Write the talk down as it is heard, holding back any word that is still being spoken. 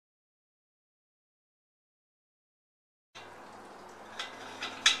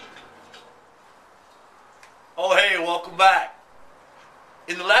welcome back.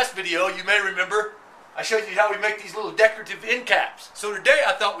 In the last video, you may remember, I showed you how we make these little decorative end caps. So today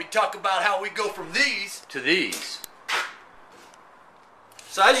I thought we'd talk about how we go from these to these.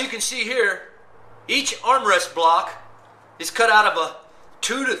 So as you can see here, each armrest block is cut out of a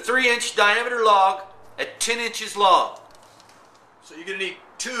 2 to 3 inch diameter log at 10 inches long. So you're going to need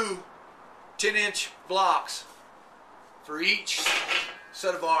 2 10-inch blocks for each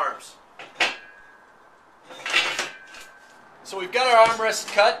set of arms. So we've got our armrests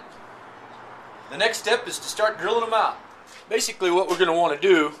cut. The next step is to start drilling them out. Basically what we're going to want to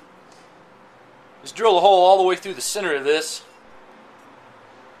do is drill a hole all the way through the center of this,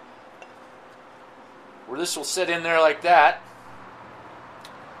 where this will sit in there like that,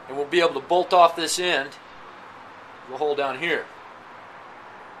 and we'll be able to bolt off this end, the hole down here.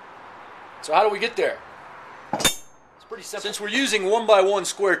 So how do we get there? It's pretty simple. Since we're using 1x1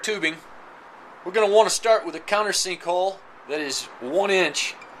 square tubing, we're going to want to start with a countersink hole that is 1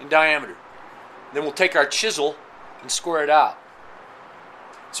 inch in diameter. Then we'll take our chisel and square it out.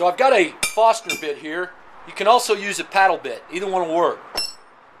 So I've got a Foster bit here. You can also use a paddle bit. Either one will work.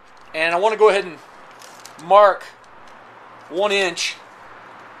 And I want to go ahead and mark 1 inch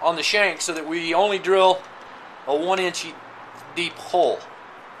on the shank so that we only drill a 1 inch deep hole.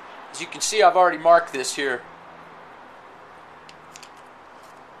 As you can see, I've already marked this here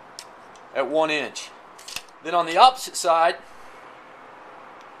at 1 inch. Then on the opposite side,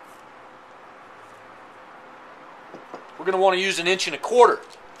 we're going to want to use 1 1/4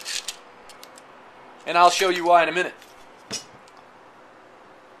 inches. And I'll show you why in a minute.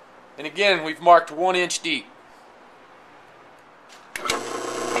 And again, we've marked 1 inch deep.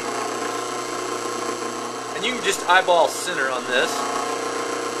 And you can just eyeball center on this.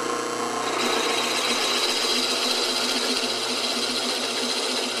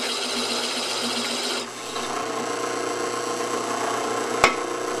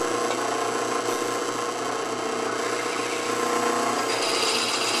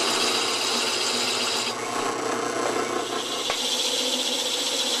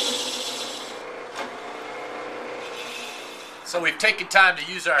 So we've taken time to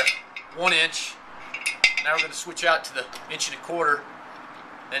use our 1 inch. Now we're going to switch out to the 1 1/4 inches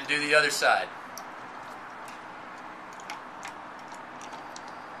and do the other side.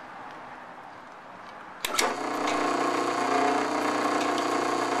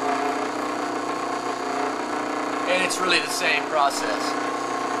 And it's really the same process.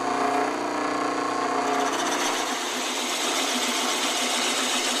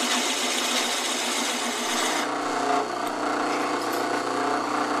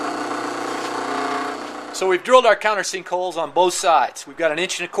 So we've drilled our countersink holes on both sides. We've got 1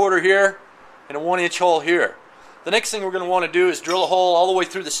 1/4 inches here and a 1 inch hole here. The next thing we're going to want to do is drill a hole all the way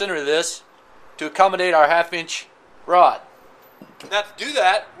through the center of this to accommodate our 1/2 inch rod. Now to do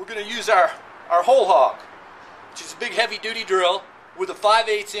that, we're going to use our hole hog, which is a big heavy duty drill with a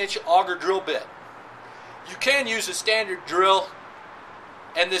 5/8 inch auger drill bit. You can use a standard drill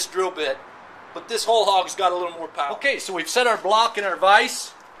and this drill bit, but this hole hog's got a little more power. Okay, so we've set our block in our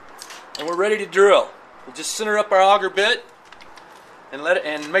vise and we're ready to drill. We'll just center up our auger bit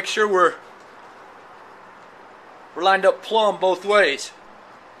and make sure we're lined up plumb both ways.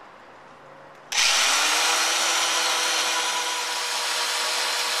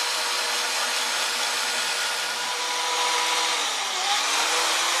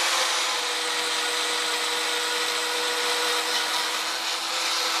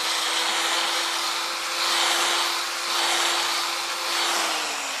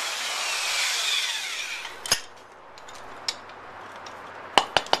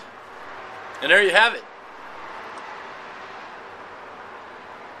 And there you have it.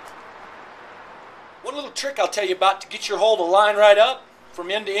 One little trick I'll tell you about to get your hole to line right up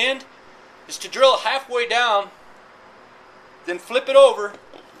from end to end is to drill halfway down, then flip it over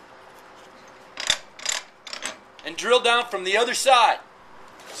and drill down from the other side.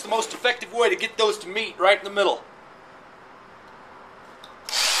 It's the most effective way to get those to meet right in the middle.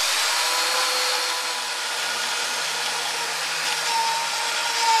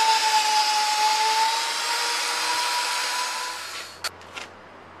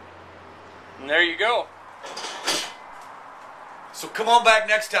 And there you go. So come on back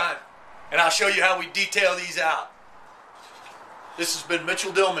next time and I'll show you how we detail these out. This has been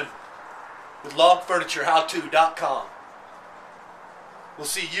Mitchell Dillman with LogFurnitureHowTo.com. We'll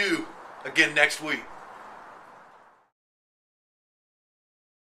see you again next week.